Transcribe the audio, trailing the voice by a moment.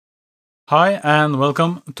Hi and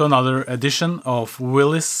welcome to another edition of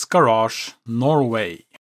Willys Garage Norway.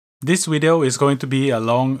 This video is going to be a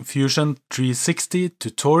long Fusion 360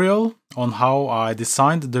 tutorial on how I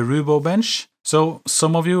designed the Roubo bench. So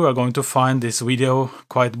some of you are going to find this video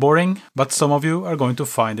quite boring, but some of you are going to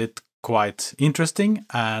find it quite interesting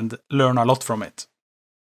and learn a lot from it.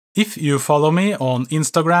 If you follow me on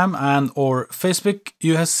Instagram and or Facebook,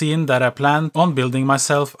 you have seen that I plan on building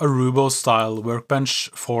myself a Roubo style workbench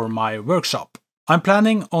for my workshop. I'm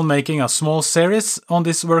planning on making a small series on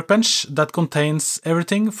this workbench that contains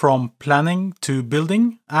everything from planning to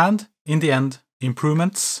building and, in the end,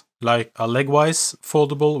 improvements like a leg-wise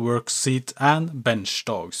foldable work seat and bench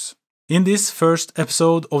dogs. In this first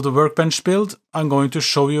episode of the workbench build, I'm going to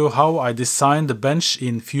show you how I designed the bench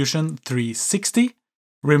in Fusion 360.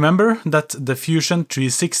 Remember that the Fusion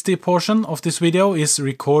 360 portion of this video is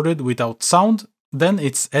recorded without sound, then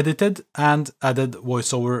it's edited and added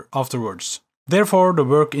voiceover afterwards. Therefore, the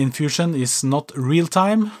work in Fusion is not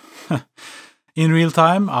real-time. In real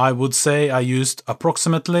time, I would say I used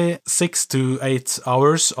approximately 6 to 8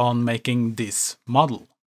 hours on making this model.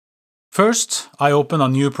 First, I open a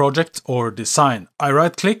new project or design. I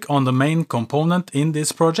right-click on the main component in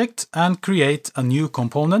this project and create a new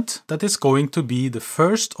component that is going to be the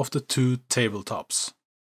first of the two tabletops.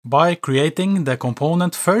 By creating the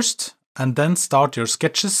component first and then start your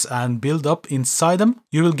sketches and build up inside them,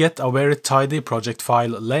 you will get a very tidy project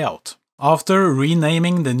file layout. After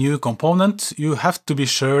renaming the new component, you have to be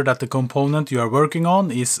sure that the component you are working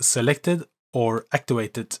on is selected or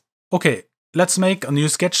activated. Okay. Let's make a new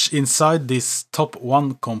sketch inside this top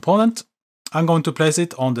one component. I'm going to place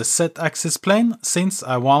it on the Z-axis plane since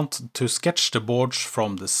I want to sketch the boards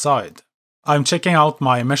from the side. I'm checking out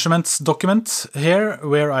my measurements document here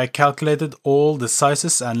where I calculated all the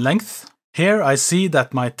sizes and length. Here I see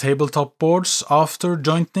that my tabletop boards after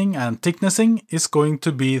jointing and thicknessing is going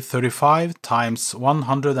to be 35 times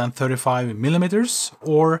 135 millimeters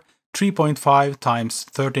or 3.5 times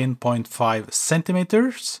 13.5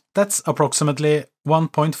 centimeters. That's approximately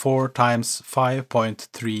 1.4 times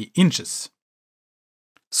 5.3 inches.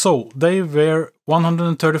 So they were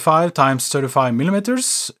 135 times 35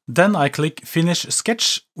 millimeters. Then I click Finish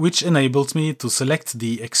Sketch, which enables me to select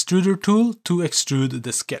the extruder tool to extrude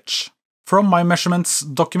the sketch. From my measurements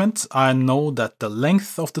document, I know that the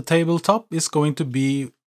length of the tabletop is going to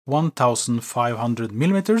be 1500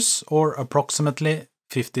 millimeters or approximately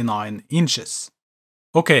 59 inches.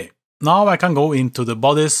 Okay, now I can go into the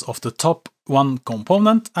bodies of the top one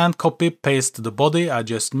component and copy-paste the body I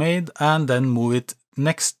just made and then move it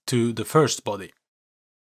next to the first body.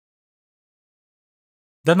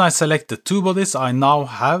 Then I select the two bodies I now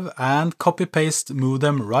have and copy-paste move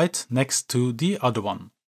them right next to the other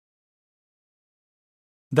one.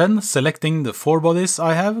 Then selecting the four bodies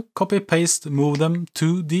I have, copy-paste move them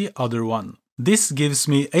to the other one. This gives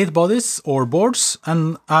me 8 bodies or boards,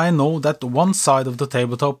 and I know that one side of the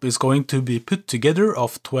tabletop is going to be put together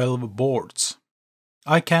of 12 boards.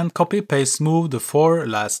 I can copy-paste move the 4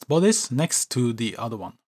 last bodies next to the other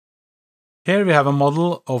one. Here we have a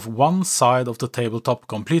model of one side of the tabletop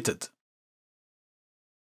completed.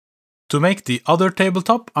 To make the other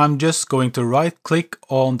tabletop, I'm just going to right-click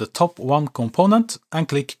on the top one component and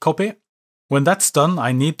click Copy. When that's done,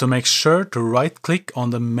 I need to make sure to right-click on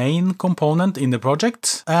the main component in the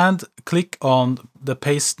project and click on the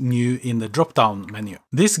Paste New in the drop-down menu.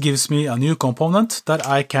 This gives me a new component that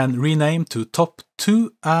I can rename to Top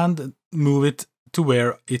 2 and move it to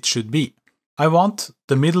where it should be. I want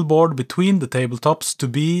the middle board between the tabletops to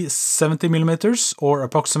be 70 millimeters or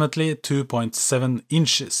approximately 2.7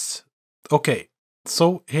 inches. Okay.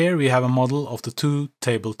 So here we have a model of the two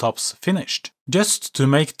tabletops finished. Just to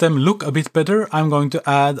make them look a bit better, I'm going to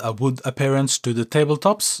add a wood appearance to the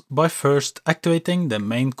tabletops by first activating the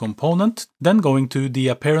main component, then going to the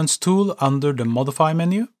appearance tool under the modify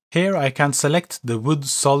menu. Here I can select the wood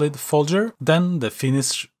solid folder, then the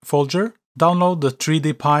finish folder, download the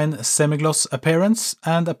 3D Pine semi-gloss appearance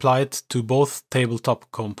and apply it to both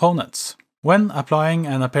tabletop components. When applying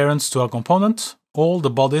an appearance to a component, all the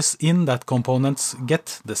bodies in that component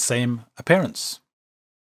get the same appearance.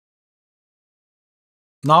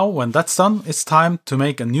 Now when that's done, it's time to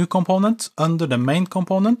make a new component under the main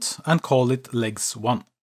component and call it Legs 1.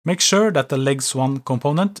 Make sure that the Legs 1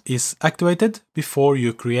 component is activated before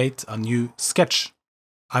you create a new sketch.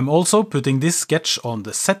 I'm also putting this sketch on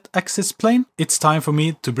the Z-axis plane. It's time for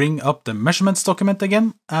me to bring up the measurements document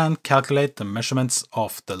again and calculate the measurements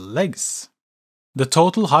of the legs. The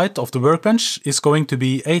total height of the workbench is going to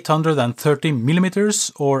be 830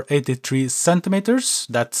 millimeters or 83 centimeters,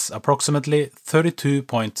 that's approximately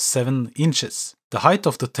 32.7 inches. The height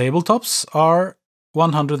of the tabletops are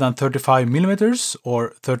 135 millimeters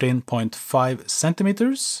or 13.5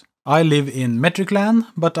 centimeters. I live in metric land,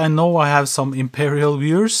 but I know I have some imperial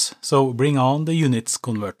viewers, so bring on the units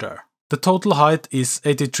converter. The total height is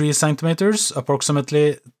 83 centimeters,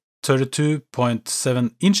 approximately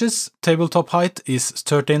 32.7 inches. Tabletop height is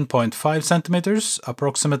 13.5 centimeters,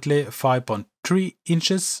 approximately 5.3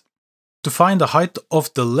 inches. To find the height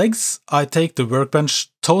of the legs, I take the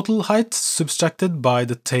workbench total height subtracted by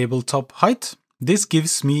the tabletop height. This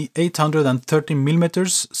gives me 830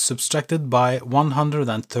 millimeters subtracted by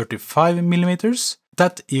 135 millimeters.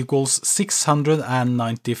 That equals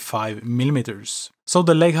 695 millimeters. So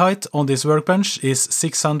the leg height on this workbench is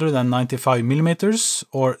 695 millimeters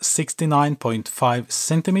or 69.5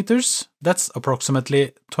 centimeters. That's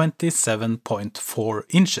approximately 27.4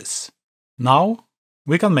 inches. Now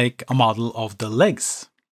we can make a model of the legs.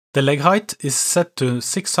 The leg height is set to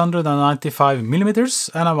 695 millimeters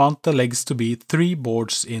and I want the legs to be 3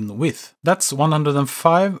 boards in width. That's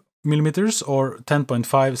 105 millimeters or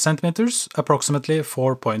 10.5 centimeters, approximately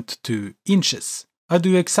 4.2 inches. I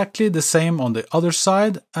do exactly the same on the other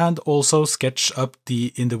side and also sketch up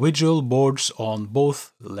the individual boards on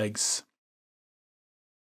both legs.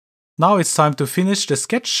 Now it's time to finish the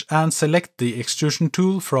sketch and select the extrusion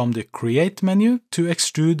tool from the Create menu to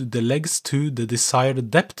extrude the legs to the desired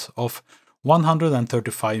depth of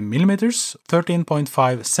 135 millimeters,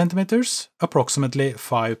 13.5 centimeters, approximately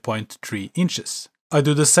 5.3 inches. I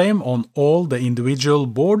do the same on all the individual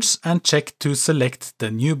boards and check to select the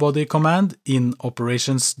New Body command in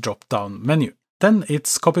Operations drop-down menu. Then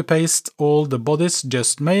it's copy-paste all the bodies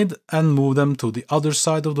just made and move them to the other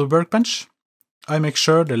side of the workbench. I make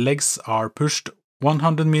sure the legs are pushed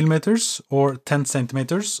 100 millimeters or 10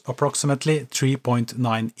 centimeters, approximately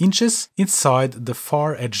 3.9 inches, inside the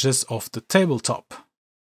far edges of the tabletop.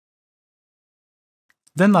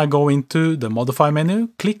 Then I go into the Modify menu,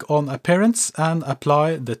 click on Appearance and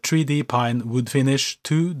apply the 3D pine wood finish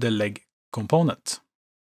to the leg component.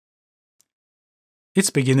 It's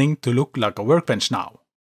beginning to look like a workbench now.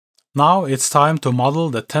 Now it's time to model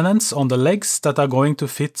the tenons on the legs that are going to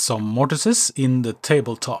fit some mortises in the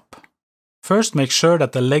tabletop. First, make sure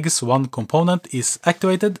that the legs 1 component is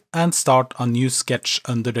activated and start a new sketch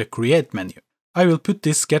under the Create menu. I will put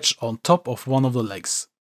this sketch on top of one of the legs.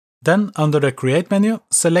 Then, under the Create menu,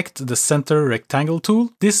 select the Center Rectangle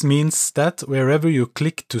tool. This means that wherever you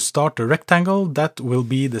click to start a rectangle, that will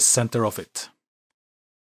be the center of it.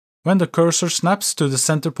 When the cursor snaps to the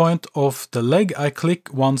center point of the leg, I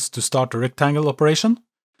click once to start a rectangle operation.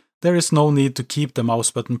 There is no need to keep the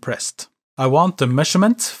mouse button pressed. I want the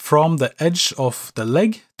measurement from the edge of the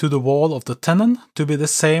leg to the wall of the tenon to be the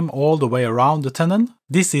same all the way around the tenon.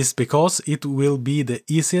 This is because it will be the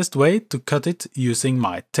easiest way to cut it using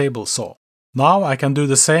my table saw. Now I can do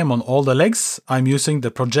the same on all the legs. I'm using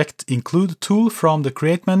the Project Include tool from the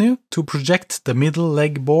Create menu to project the middle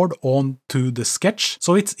leg board onto the sketch,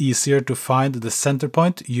 so it's easier to find the center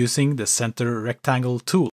point using the Center Rectangle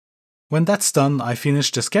tool. When that's done, I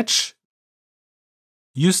finish the sketch.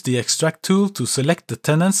 Use the Extract tool to select the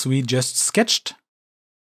tenons we just sketched.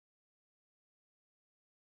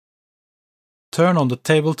 Turn on the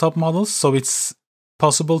tabletop models so it's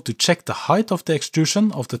possible to check the height of the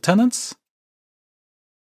extrusion of the tenons.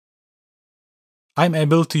 I'm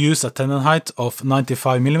able to use a tenon height of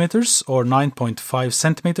 95 millimeters or 9.5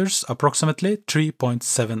 centimeters, approximately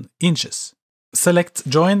 3.7 inches. Select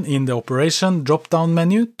Join in the Operation drop-down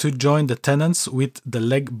menu to join the tenons with the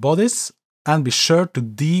leg bodies, and be sure to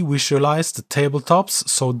de-visualize the tabletops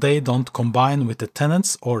so they don't combine with the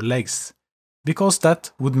tenons or legs, because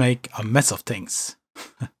that would make a mess of things.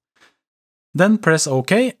 Then press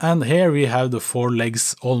OK, and here we have the 4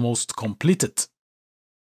 legs almost completed.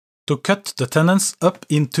 To cut the tenons up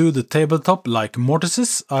into the tabletop like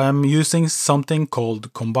mortises, I am using something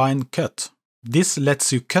called Combine Cut. This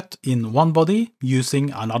lets you cut in one body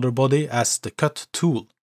using another body as the Cut tool.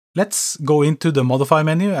 Let's go into the Modify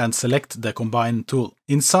menu and select the Combine tool.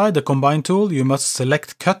 Inside the Combine tool, you must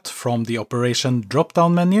select Cut from the Operation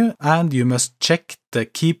drop-down menu, and you must check the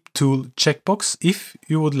Keep Tool checkbox if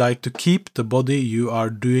you would like to keep the body you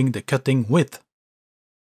are doing the cutting with.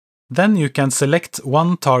 Then you can select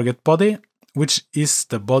one target body, which is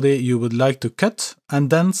the body you would like to cut, and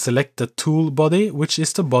then select the tool body, which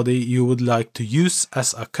is the body you would like to use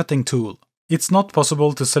as a cutting tool. It's not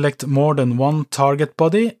possible to select more than one target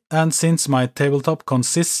body, and since my tabletop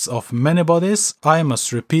consists of many bodies, I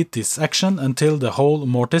must repeat this action until the whole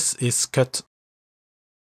mortise is cut.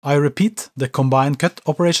 I repeat the Combine Cut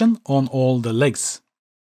operation on all the legs.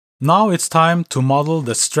 Now it's time to model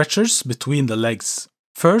the stretchers between the legs.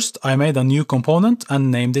 First, I made a new component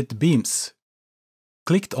and named it Beams.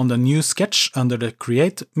 Clicked on the new sketch under the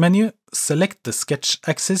Create menu, select the sketch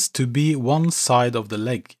axis to be one side of the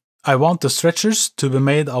leg. I want the stretchers to be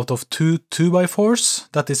made out of two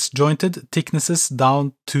 2x4s that is jointed thicknesses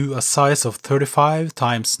down to a size of 35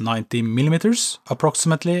 x 90 mm,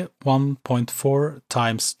 approximately 1.4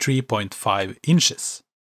 x 3.5 inches.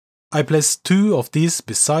 I place two of these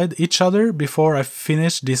beside each other before I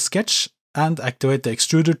finish this sketch and activate the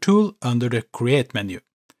extruder tool under the Create menu.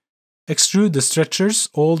 Extrude the stretchers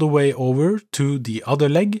all the way over to the other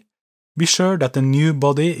leg. Be sure that the new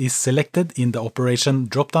body is selected in the Operation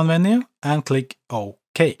drop-down menu and click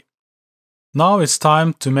OK. Now it's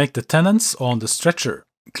time to make the tenons on the stretcher.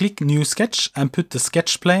 Click New Sketch and put the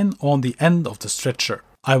sketch plane on the end of the stretcher.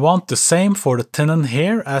 I want the same for the tenon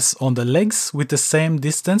here as on the legs, with the same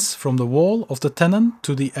distance from the wall of the tenon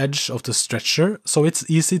to the edge of the stretcher, so it's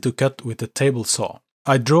easy to cut with the table saw.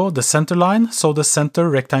 I draw the center line so the center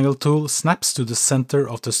rectangle tool snaps to the center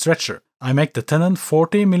of the stretcher. I make the tenon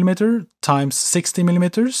 40 mm x 60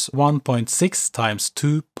 mm, 1.6 x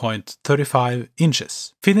 2.35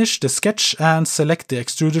 inches. Finish the sketch and select the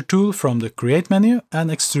extruder tool from the Create menu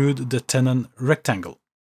and extrude the tenon rectangle.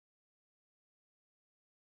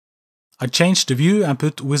 I changed the view and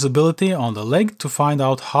put visibility on the leg to find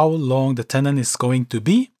out how long the tenon is going to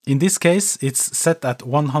be. In this case, it's set at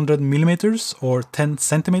 100 mm or 10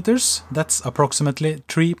 cm. That's approximately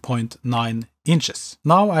 3.9 inches.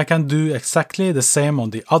 Now I can do exactly the same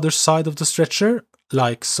on the other side of the stretcher,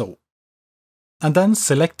 like so. And then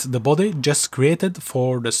select the body just created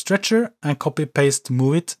for the stretcher and copy-paste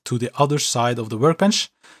move it to the other side of the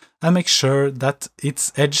workbench and make sure that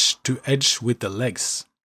it's edge to edge with the legs.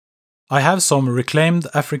 I have some reclaimed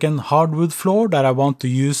African hardwood floor that I want to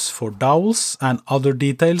use for dowels and other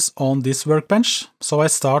details on this workbench, so I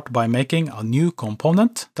start by making a new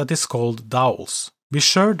component that is called Dowels. Be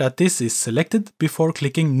sure that this is selected before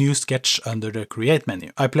clicking New Sketch under the Create menu.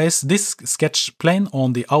 I place this sketch plane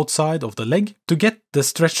on the outside of the leg. To get the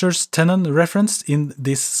stretcher's tenon reference in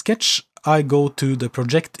this sketch, I go to the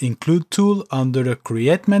Project Include tool under the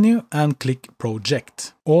Create menu and click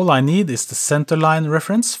Project. All I need is the center line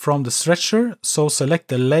reference from the stretcher, so select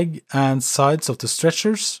the leg and sides of the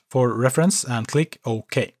stretchers for reference and click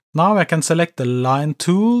OK. Now I can select the Line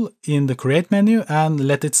tool in the Create menu and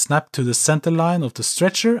let it snap to the center line of the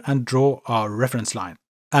stretcher and draw a reference line.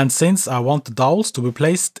 And since I want the dowels to be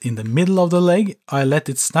placed in the middle of the leg, I let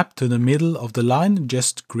it snap to the middle of the line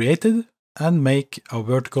just created and make a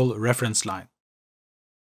vertical reference line.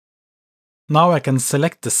 Now I can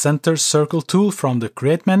select the Center Circle tool from the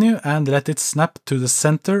Create menu and let it snap to the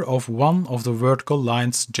center of one of the vertical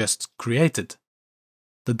lines just created.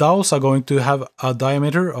 The dowels are going to have a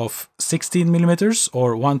diameter of 16 mm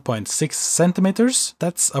or 1.6 centimeters.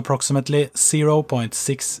 That's approximately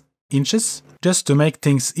 0.6 inches. Just to make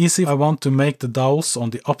things easy, I want to make the dowels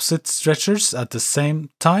on the opposite stretchers at the same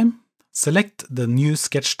time. Select the New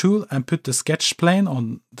Sketch tool and put the sketch plane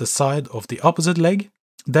on the side of the opposite leg.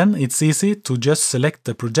 Then it's easy to just select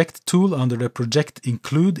the Project tool under the Project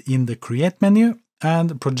Include in the Create menu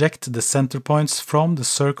and project the center points from the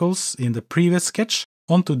circles in the previous sketch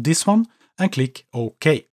onto this one and click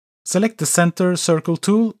OK. Select the Center Circle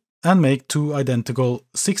tool and make two identical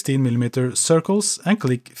 16 mm circles and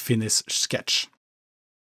click Finish Sketch.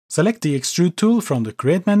 Select the Extrude tool from the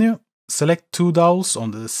Create menu. Select two dowels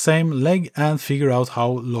on the same leg and figure out how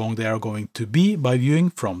long they are going to be by viewing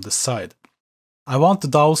from the side. I want the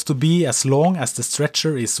dowels to be as long as the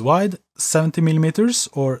stretcher is wide, 70 mm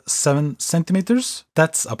or 7 cm.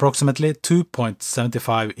 That's approximately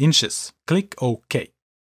 2.75 inches. Click OK.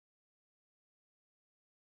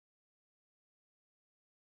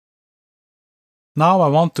 Now I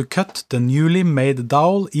want to cut the newly made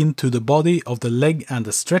dowel into the body of the leg and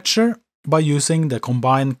the stretcher by using the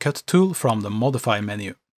Combine Cut tool from the Modify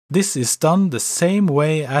menu. This is done the same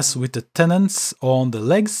way as with the tenons on the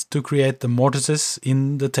legs to create the mortises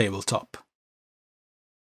in the tabletop.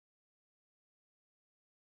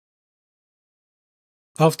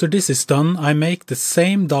 After this is done, I make the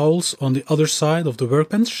same dowels on the other side of the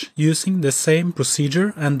workbench using the same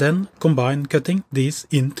procedure and then combine cutting these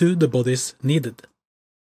into the bodies needed.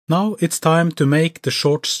 Now it's time to make the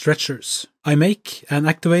short stretchers. I make and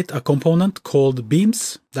activate a component called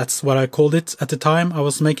Beams. That's what I called it at the time I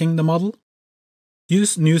was making the model.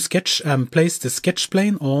 Use New Sketch and place the sketch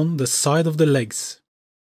plane on the side of the legs.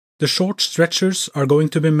 The short stretchers are going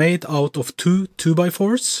to be made out of two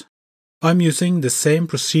 2x4s. I'm using the same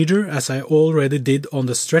procedure as I already did on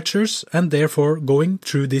the stretchers and therefore going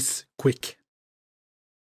through this quick.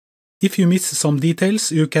 If you miss some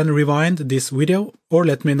details, you can rewind this video or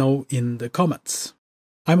let me know in the comments.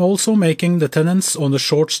 I'm also making the tenons on the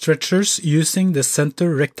short stretchers using the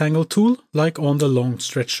center rectangle tool like on the long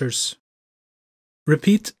stretchers.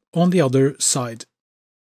 Repeat on the other side.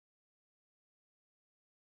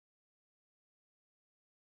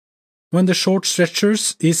 When the short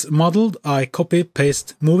stretchers is modeled, I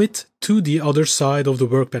copy-paste move it to the other side of the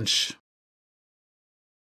workbench.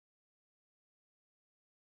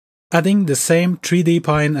 Adding the same 3D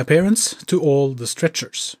pine appearance to all the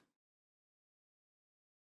stretchers.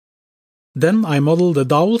 Then I model the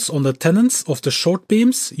dowels on the tenons of the short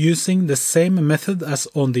beams using the same method as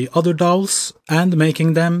on the other dowels and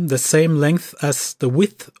making them the same length as the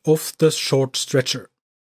width of the short stretcher.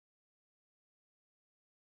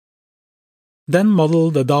 Then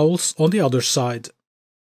model the dowels on the other side.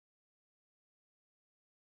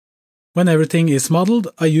 When everything is modeled,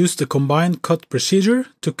 I use the combined cut procedure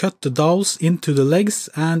to cut the dowels into the legs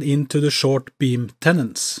and into the short beam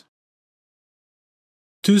tenons.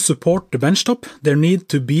 To support the benchtop, there need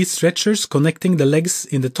to be stretchers connecting the legs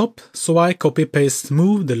in the top, so I copy-paste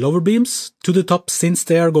move the lower beams to the top since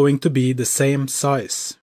they are going to be the same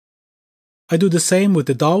size. I do the same with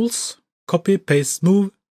the dowels, copy-paste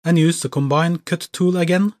move, and use the combined cut tool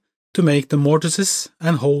again to make the mortises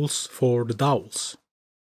and holes for the dowels.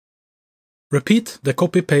 Repeat the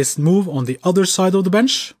copy-paste move on the other side of the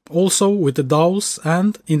bench, also with the dowels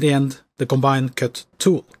and, in the end, the combined cut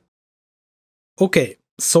tool. Okay,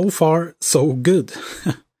 so far so good.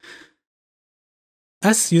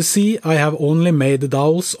 As you see, I have only made the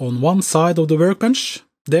dowels on one side of the workbench,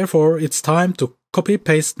 therefore it's time to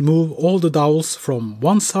copy-paste move all the dowels from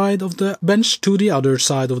one side of the bench to the other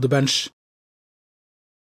side of the bench.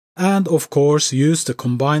 And of course use the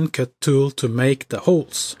combined cut tool to make the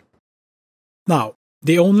holes. Now,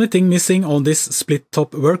 the only thing missing on this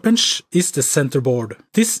split-top workbench is the center board.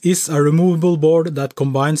 This is a removable board that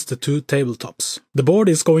combines the two tabletops. The board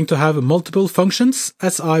is going to have multiple functions,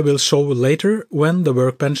 as I will show later when the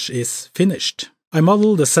workbench is finished. I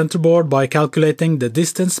model the center board by calculating the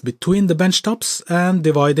distance between the benchtops and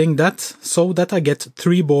dividing that so that I get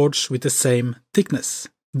 3 boards with the same thickness.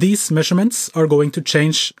 These measurements are going to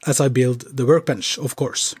change as I build the workbench, of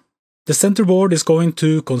course. The center board is going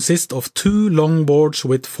to consist of 2 long boards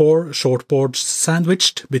with 4 short boards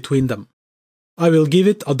sandwiched between them. I will give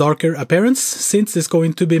it a darker appearance since it's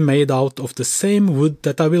going to be made out of the same wood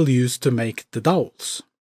that I will use to make the dowels.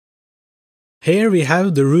 Here we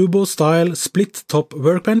have the Roubo style split top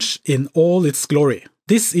workbench in all its glory.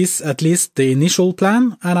 This is at least the initial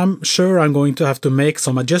plan, and I'm sure I'm going to have to make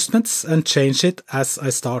some adjustments and change it as I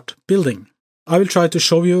start building. I will try to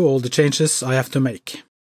show you all the changes I have to make.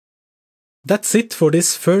 That's it for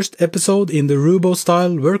this first episode in the Roubo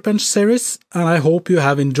style workbench series, and I hope you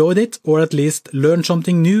have enjoyed it or at least learned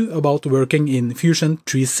something new about working in Fusion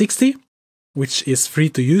 360, which is free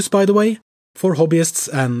to use by the way, for hobbyists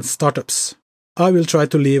and startups. I will try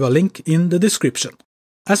to leave a link in the description.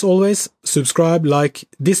 As always, subscribe, like,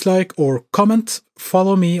 dislike or comment,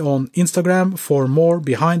 follow me on Instagram for more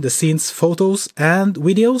behind the scenes photos and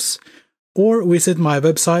videos, or visit my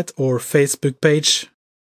website or Facebook page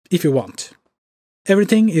if you want.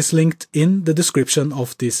 Everything is linked in the description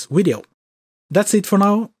of this video. That's it for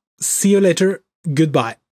now. See you later.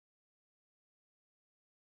 Goodbye.